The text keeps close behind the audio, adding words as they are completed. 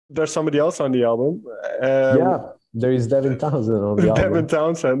there's somebody else on the album. Yeah, there is Devin Townsend on the Devin album.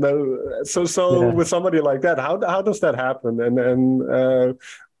 Townsend. So Yeah. with somebody like that, how does that happen? And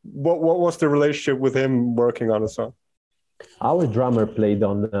what was the relationship with him working on a song? Our drummer played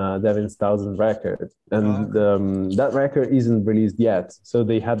on Devin Townsend record, and that record isn't released yet. So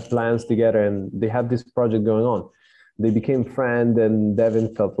they had plans together, and they had this project going on. They became friends, and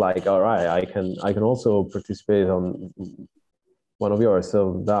Devin felt like, all right, I can also participate on one of yours.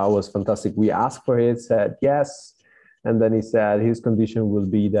 So that was fantastic. We asked for it, said yes, and then he said his condition will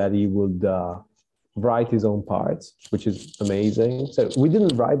be that he would write his own parts, which is amazing. So we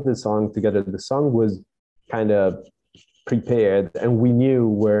didn't write the song together. The song was kind of prepared, and we knew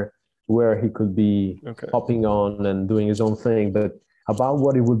where he could be hopping on and doing his own thing. But about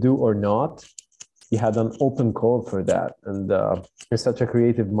what he would do or not, he had an open call for that. And he's such a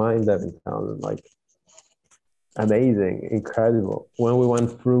creative mind, Devin Townsend, like amazing, incredible. When we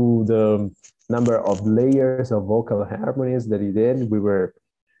went through the number of layers of vocal harmonies that he did, we were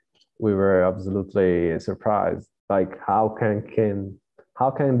absolutely surprised. Like how can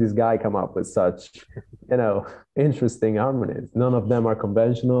this guy come up with such, interesting harmonies? None of them are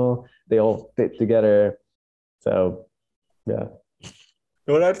conventional. They all fit together. So, yeah.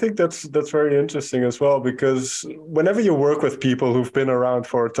 Well, I think that's very interesting as well, because whenever you work with people who've been around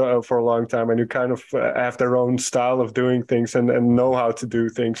for a long time and who kind of have their own style of doing things and know how to do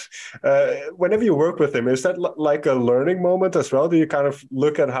things, whenever you work with them, is that like a learning moment as well? Do you kind of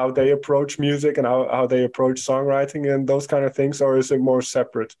look at how they approach music and how they approach songwriting and those kind of things, or is it more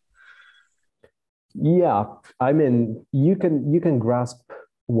separate? Yeah, I mean, you can grasp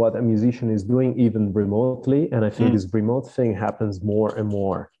what a musician is doing even remotely, and I think this remote thing happens more and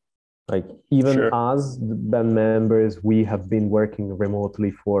more. Like even as the band members, we have been working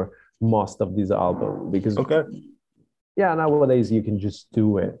remotely for most of this album because nowadays you can just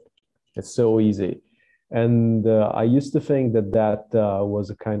do it. It's so easy. And I used to think that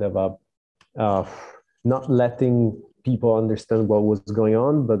was a kind of a not letting people understand what was going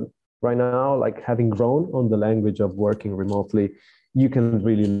on, but right now, like having grown on the language of working remotely, you can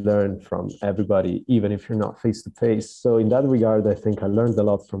really learn from everybody, even if you're not face to face. So in that regard, I think I learned a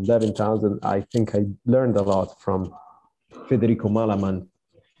lot from Devin Townsend. I think I learned a lot from Federico Malaman.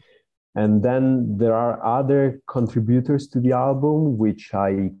 And then there are other contributors to the album, which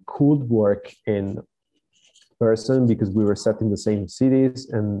I could work in person because we were set in the same cities,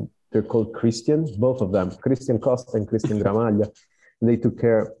 and they're called Christian, both of them, Christian Costa and Christian Gramaglia. They took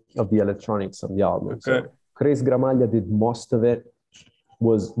care of the electronics on the album. So Chris Gramaglia did most of it,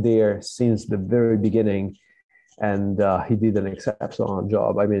 was there since the very beginning, and he did an exceptional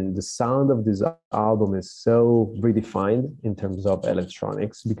job. I mean, the sound of this album is so redefined in terms of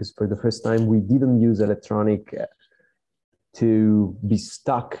electronics, because for the first time we didn't use electronic to be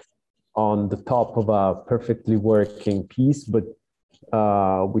stuck on the top of a perfectly working piece, but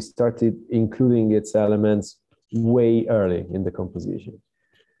we started including its elements way early in the composition.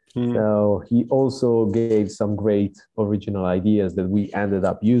 So he also gave some great original ideas that we ended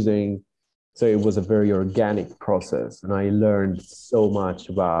up using. So it was a very organic process, and I learned so much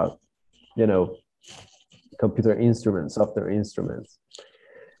about, computer instruments, software instruments.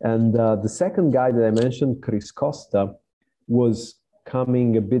 And the second guy that I mentioned, Chris Costa, was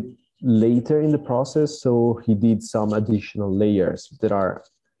coming a bit later in the process. So he did some additional layers that are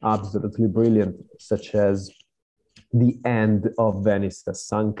absolutely brilliant, such as the end of Venice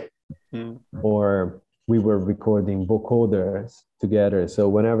Sunk, or we were recording vocoders together. So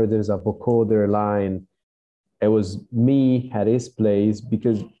whenever there's a vocoder line, it was me at his place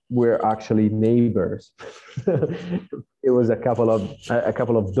because we're actually neighbors. It was a couple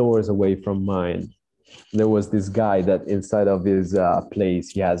of doors away from mine. There was this guy that inside of his place,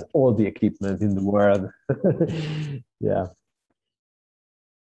 he has all the equipment in the world. Yeah.